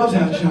like, he loves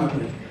hot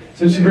chocolate.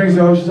 So she brings it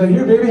over, she's like,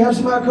 here, baby, have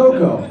some hot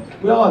cocoa.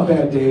 We all have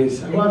bad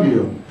days. I love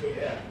you.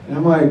 And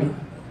I'm like,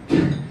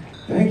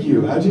 thank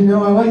you. How'd you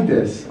know I like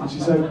this? And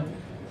she's like,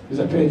 because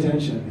I pay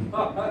attention. And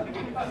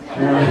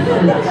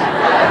I'm like,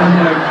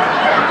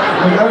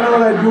 I don't know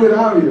what I'd do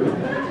without you.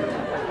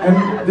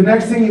 And the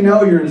next thing you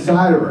know, you're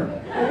inside of her.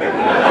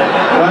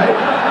 Right?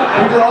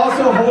 But you're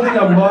also holding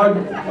a mug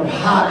of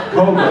hot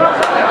cocoa.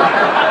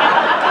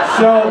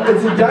 So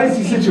it's a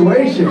dicey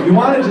situation. You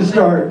want to just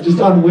start just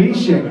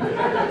unleashing,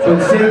 but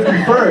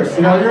safety first.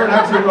 You know, you're an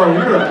exit row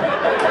hero.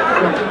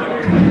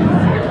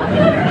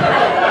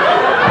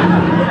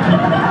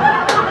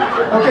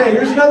 Okay,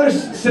 here's another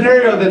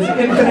scenario that's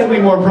infinitely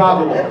more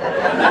probable.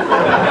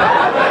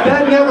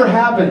 That never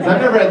happens.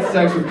 I've never had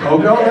sex with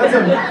Coco.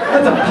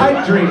 That's a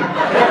pipe dream.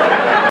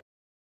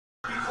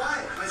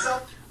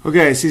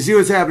 Okay, so you see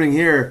what's happening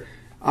here.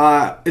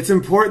 It's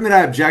important that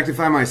I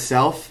objectify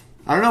myself.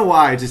 I don't know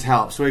why, it just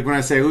helps. Like when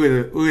I say, look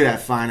at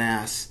that fine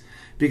ass.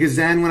 Because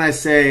then when I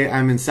say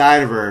I'm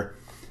inside of her,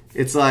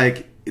 it's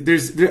like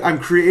I'm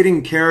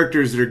creating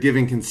characters that are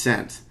giving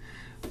consent.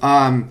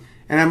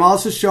 And I'm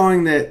also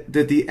showing that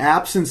the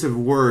absence of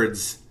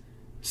words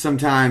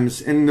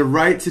sometimes in the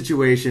right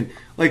situation,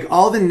 like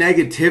all the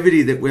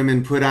negativity that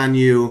women put on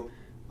you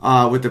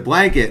with the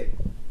blanket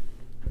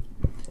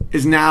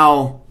is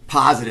now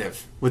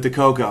positive with the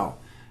cocoa.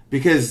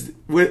 Because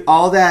with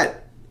all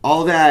that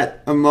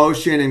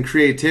emotion and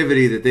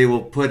creativity that they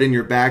will put in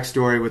your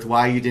backstory with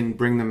why you didn't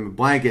bring them a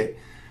blanket,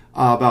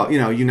 about, you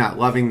know, you not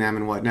loving them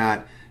and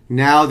whatnot,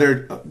 now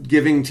they're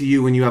giving to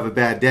you when you have a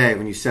bad day,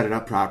 when you set it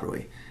up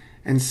properly.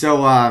 And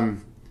so,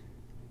 and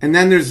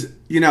then there's,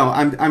 you know,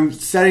 I'm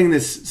setting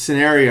this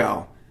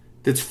scenario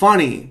that's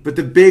funny, but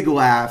the big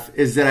laugh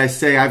is that I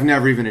say I've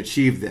never even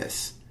achieved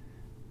this.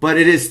 But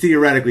it is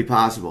theoretically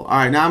possible. All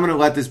right, now I'm going to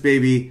let this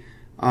baby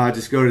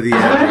just go to the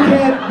end. I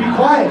can't be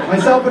quiet,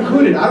 myself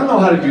included. I don't know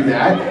how to do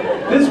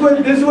that. This one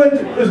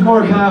is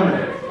more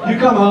common. You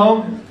come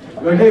home,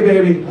 you're like, hey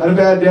baby, had a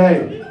bad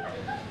day.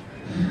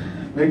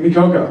 Make me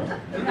cocoa.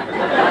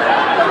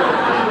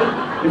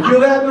 You feel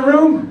that in the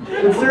room?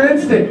 It's their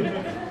instinct.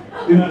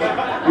 You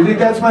think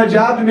that's my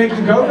job to make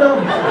you cocoa?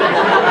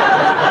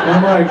 And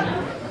I'm like,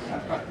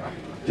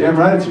 damn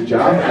right it's your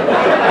job. You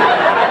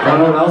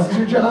know what else is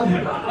your job?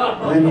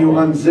 When you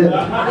unzip.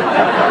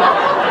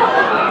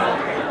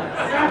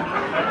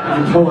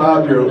 You pull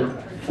out your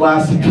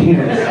flaccid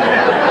penis.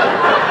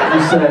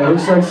 You say,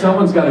 looks like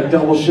someone's got a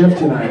double shift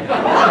tonight.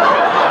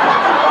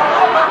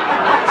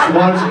 So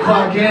why don't you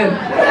clock in?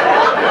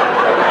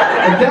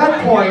 At that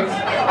point,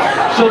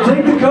 she'll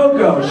take the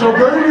cocoa, she'll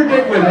burn your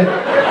dick with it.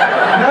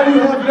 Now you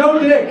have no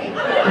dick, you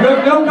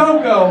have no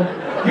cocoa,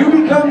 you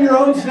become your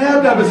own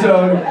Snapped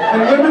episode,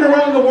 and women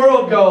around the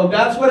world go,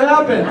 that's what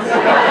happens.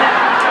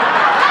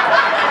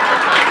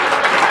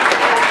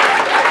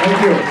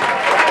 Thank you.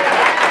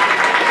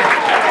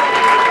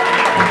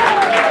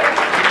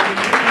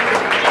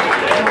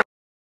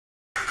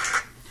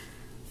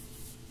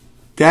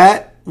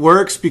 That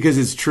works because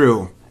it's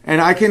true. And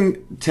I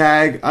can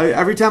tag,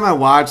 every time I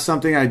watch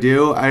something I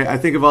do, I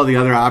think of all the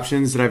other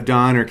options that I've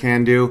done or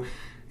can do.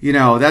 You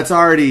know, that's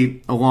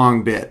already a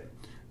long bit.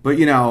 But,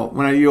 you know,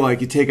 when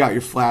you take out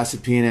your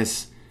flaccid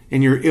penis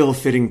in your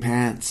ill-fitting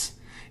pants.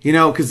 You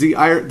know, because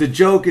the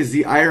joke is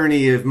the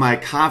irony of my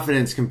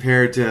confidence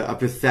compared to a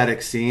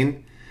pathetic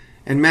scene.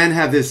 And men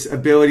have this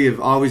ability of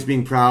always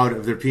being proud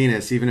of their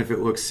penis, even if it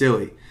looks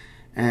silly.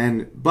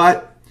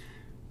 But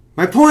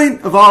my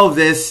point of all of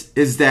this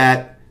is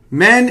that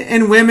men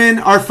and women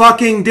are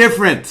fucking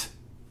different.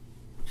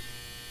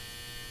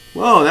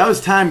 Whoa, that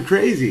was timed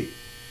crazy.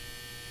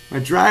 My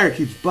dryer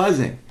keeps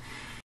buzzing.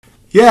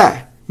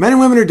 Yeah, men and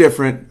women are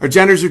different. Our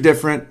genders are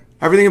different.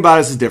 Everything about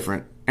us is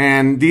different.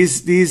 And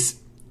these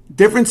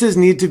differences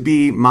need to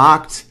be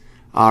mocked,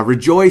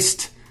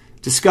 rejoiced,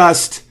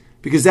 discussed,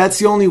 because that's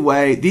the only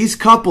way. These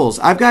couples,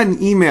 I've gotten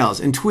emails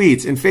and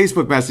tweets and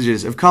Facebook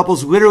messages of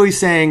couples literally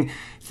saying,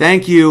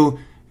 thank you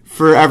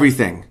for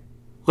everything.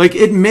 Like,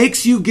 it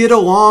makes you get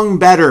along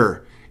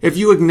better if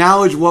you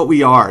acknowledge what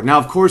we are. Now,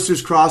 of course,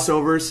 there's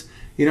crossovers.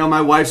 You know,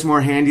 my wife's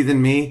more handy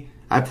than me.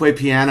 I play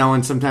piano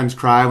and sometimes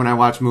cry when I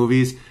watch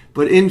movies.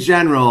 But in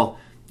general,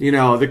 you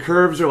know, the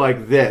curves are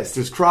like this.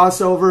 There's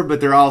crossover, but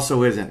there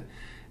also isn't.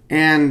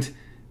 And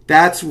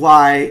that's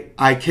why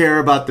I care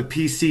about the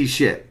PC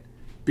shit.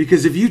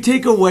 Because if you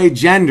take away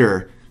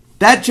gender,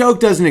 that joke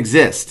doesn't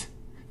exist.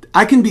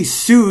 I can be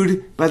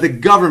sued by the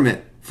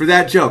government for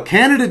that joke.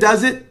 Canada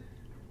does it.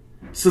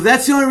 So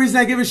that's the only reason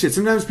I give a shit.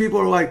 Sometimes people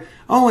are like,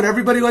 oh, and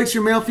everybody likes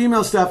your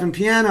male-female stuff and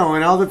piano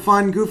and all the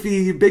fun,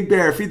 goofy Big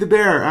Bear, Feed the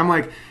Bear. I'm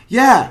like,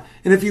 yeah.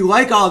 And if you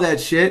like all that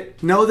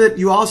shit, know that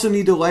you also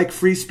need to like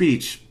free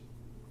speech.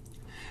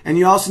 And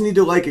you also need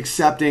to like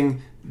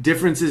accepting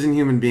differences in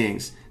human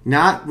beings.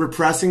 Not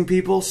repressing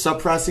people,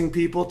 suppressing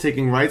people,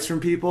 taking rights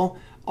from people.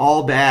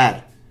 All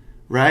bad,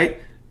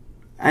 right?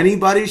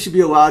 Anybody should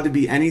be allowed to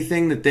be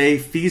anything that they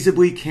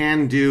feasibly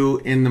can do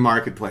in the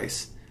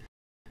marketplace.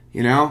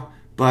 You know?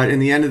 But in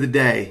the end of the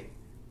day,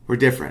 we're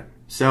different.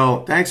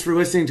 So thanks for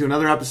listening to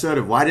another episode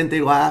of Why Didn't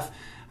They Laugh?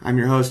 I'm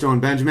your host,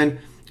 Owen Benjamin.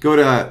 Go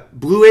to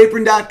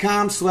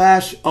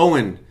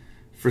blueapron.com/Owen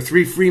for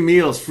 3 free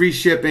meals, free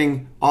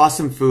shipping,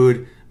 awesome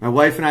food. My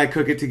wife and I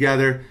cook it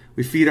together.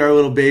 We feed our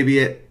little baby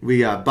it.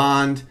 We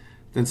bond.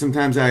 Then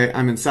sometimes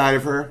I'm inside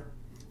of her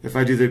if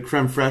I do the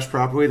creme fraiche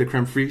properly, the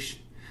creme fraiche.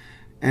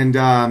 And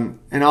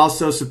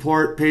also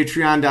support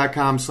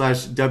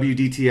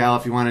patreon.com/WDTL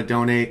if you want to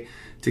donate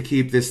to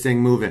keep this thing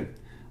moving.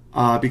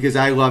 Because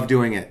I love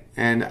doing it.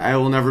 And I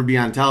will never be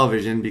on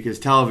television because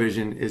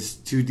television is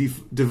to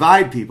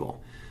divide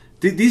people.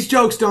 These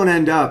jokes don't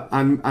end up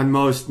on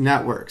most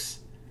networks.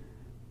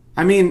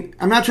 I mean,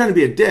 I'm not trying to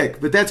be a dick,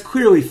 but that's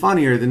clearly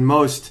funnier than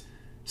most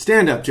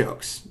stand-up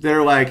jokes.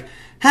 They're like,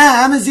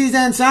 ha, I'm Aziz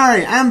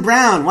Ansari, I'm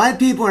brown, white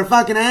people are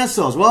fucking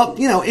assholes. Well,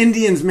 you know,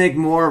 Indians make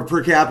more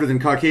per capita than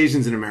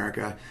Caucasians in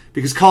America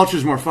because culture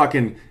is more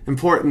fucking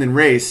important than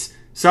race.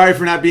 Sorry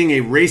for not being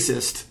a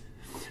racist.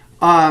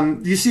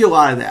 You see a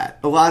lot of that.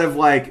 A lot of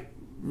like,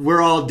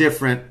 we're all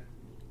different,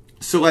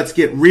 so let's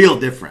get real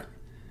different.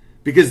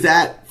 Because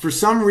that, for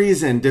some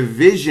reason,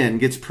 division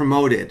gets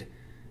promoted.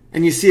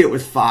 And you see it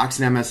with Fox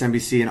and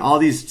MSNBC and all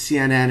these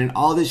CNN and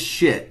all this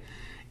shit.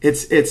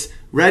 It's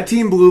red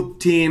team, blue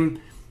team,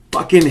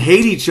 fucking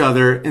hate each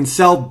other and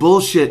sell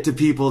bullshit to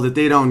people that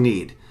they don't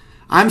need.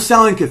 I'm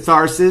selling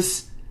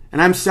catharsis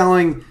and I'm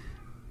selling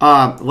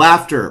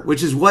laughter,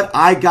 which is what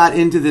I got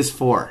into this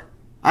for.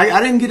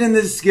 I didn't get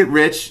into this to get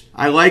rich.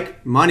 I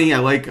like money. I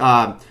like,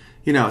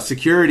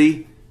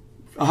 security,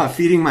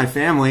 feeding my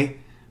family.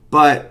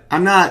 But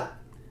I'm not,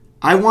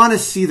 I want to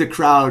see the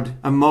crowd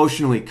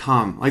emotionally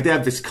come. Like they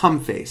have this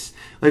come face.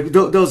 Like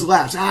those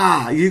laughs.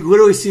 You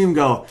literally see them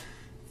go,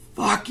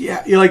 fuck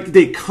yeah. You're like,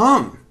 they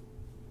come.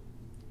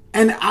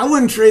 And I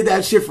wouldn't trade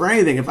that shit for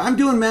anything. If I'm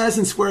doing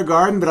Madison Square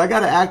Garden, but I got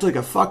to act like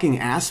a fucking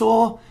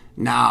asshole,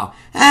 no.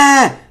 No.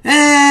 I'm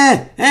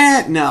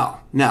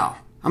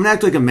going to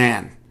act like a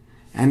man.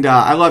 And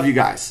I love you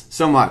guys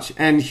so much.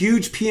 And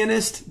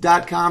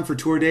hugepianist.com for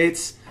tour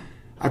dates.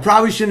 I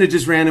probably shouldn't have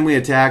just randomly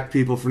attacked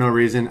people for no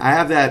reason. I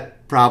have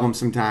that problem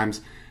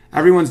sometimes.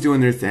 Everyone's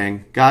doing their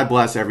thing. God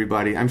bless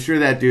everybody. I'm sure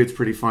that dude's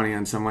pretty funny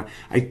on someone.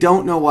 I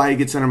don't know why he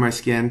gets under my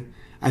skin.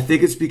 I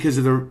think it's because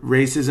of the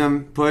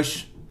racism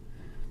push.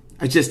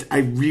 I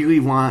really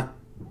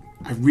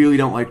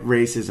don't like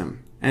racism.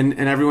 And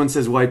everyone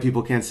says white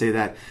people can't say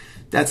that.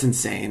 That's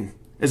insane.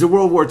 As a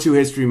World War II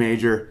history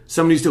major,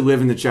 someone who used to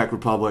live in the Czech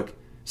Republic,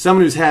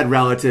 someone who's had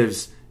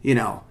relatives,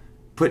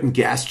 put in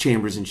gas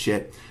chambers and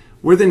shit.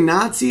 Were the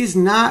Nazis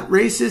not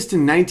racist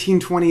in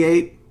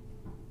 1928?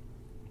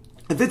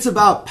 If it's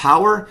about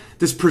power,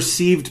 this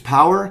perceived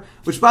power,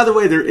 which, by the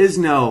way, there is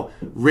no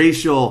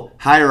racial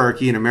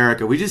hierarchy in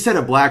America. We just had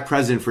a black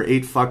president for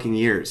 8 fucking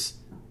years,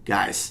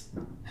 guys.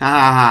 Ha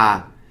ha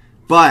ha.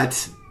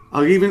 But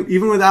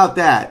even without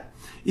that,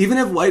 even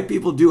if white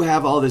people do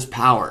have all this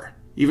power,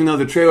 even though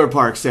the trailer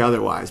parks say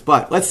otherwise,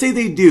 but let's say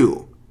they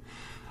do,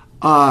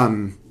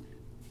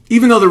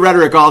 even though the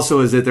rhetoric also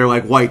is that they're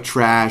like white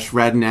trash,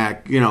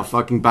 redneck,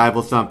 fucking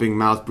Bible-thumping,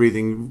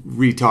 mouth-breathing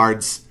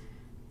retards.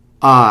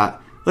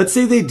 Let's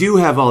say they do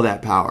have all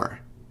that power.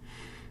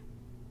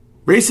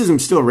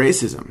 Racism's still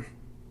racism.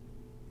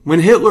 When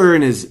Hitler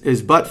and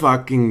his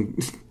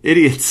butt-fucking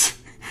idiots,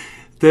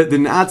 the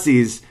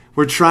Nazis,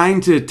 were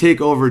trying to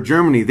take over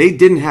Germany, they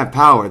didn't have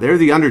power. They're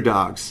the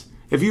underdogs.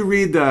 If you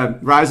read the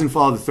Rise and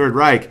Fall of the Third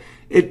Reich,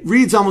 it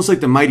reads almost like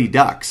the Mighty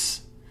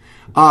Ducks.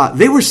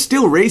 They were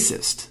still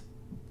racist.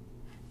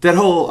 That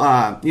whole,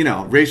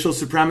 racial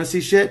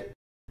supremacy shit.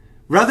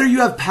 Whether you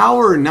have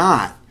power or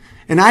not,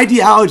 an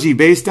ideology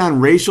based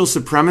on racial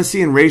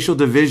supremacy and racial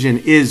division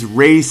is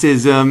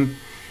racism.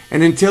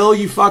 And until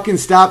you fucking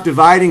stop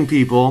dividing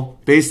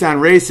people based on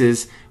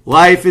races,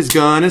 life is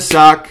gonna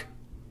suck.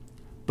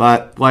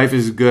 But life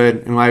is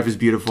good and life is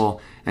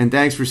beautiful. And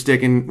thanks for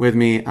sticking with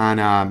me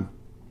on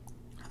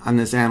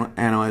this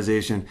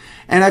analyzation.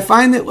 And I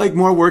find that like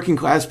more working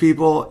class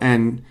people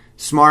and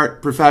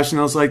smart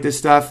professionals like this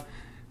stuff,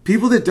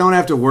 people that don't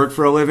have to work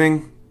for a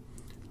living,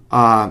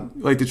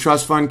 like the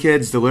trust fund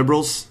kids, the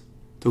liberals,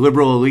 the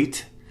liberal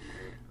elite,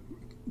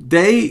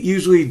 they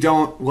usually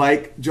don't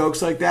like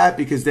jokes like that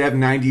because they have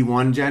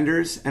 91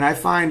 genders. And I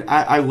find,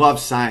 I love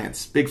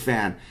science, big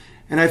fan.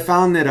 And I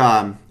found that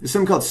there's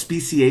something called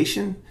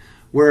speciation,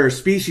 where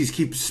species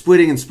keep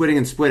splitting and splitting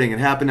and splitting. It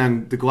happened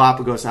on the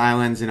Galapagos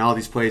Islands and all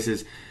these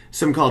places.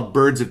 Something called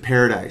birds of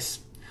paradise,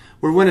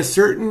 where when a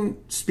certain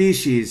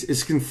species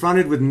is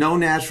confronted with no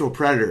natural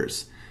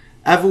predators,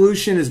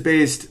 evolution is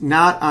based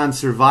not on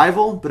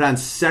survival, but on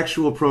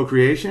sexual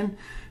procreation.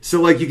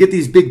 So like you get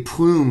these big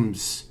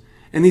plumes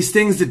and these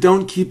things that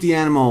don't keep the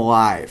animal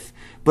alive,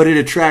 but it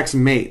attracts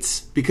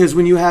mates. Because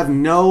when you have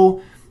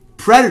no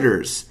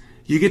predators,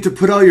 you get to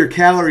put all your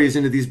calories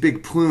into these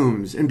big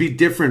plumes and be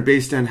different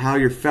based on how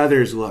your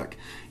feathers look.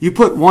 You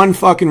put one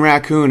fucking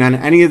raccoon on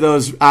any of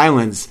those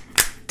islands,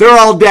 they're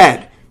all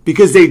dead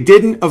because they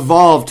didn't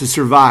evolve to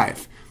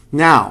survive.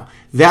 Now,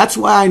 that's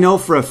why I know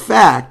for a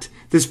fact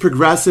this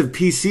progressive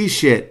PC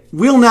shit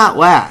will not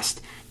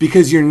last,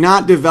 because you're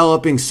not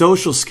developing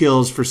social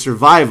skills for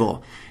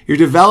survival. You're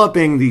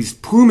developing these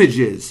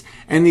plumages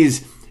and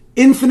these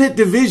infinite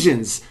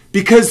divisions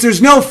because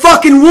there's no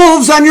fucking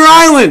wolves on your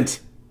island.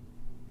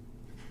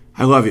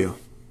 I love you.